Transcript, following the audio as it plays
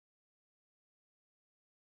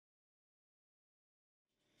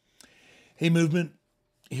Hey, movement,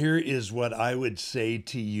 here is what I would say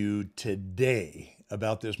to you today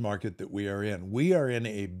about this market that we are in. We are in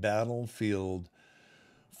a battlefield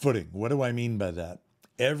footing. What do I mean by that?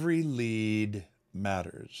 Every lead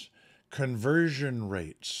matters. Conversion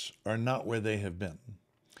rates are not where they have been.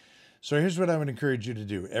 So here's what I would encourage you to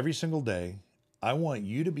do. Every single day, I want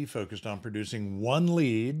you to be focused on producing one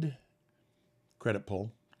lead, credit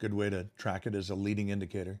pull, good way to track it as a leading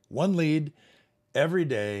indicator. One lead every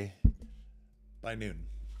day by noon.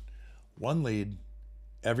 One lead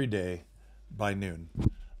every day by noon.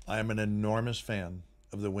 I am an enormous fan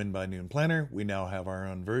of the Win by Noon planner. We now have our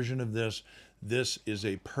own version of this. This is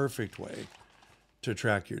a perfect way to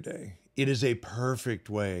track your day. It is a perfect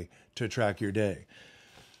way to track your day.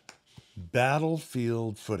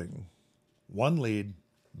 Battlefield footing. One lead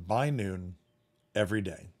by noon every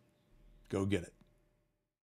day. Go get it.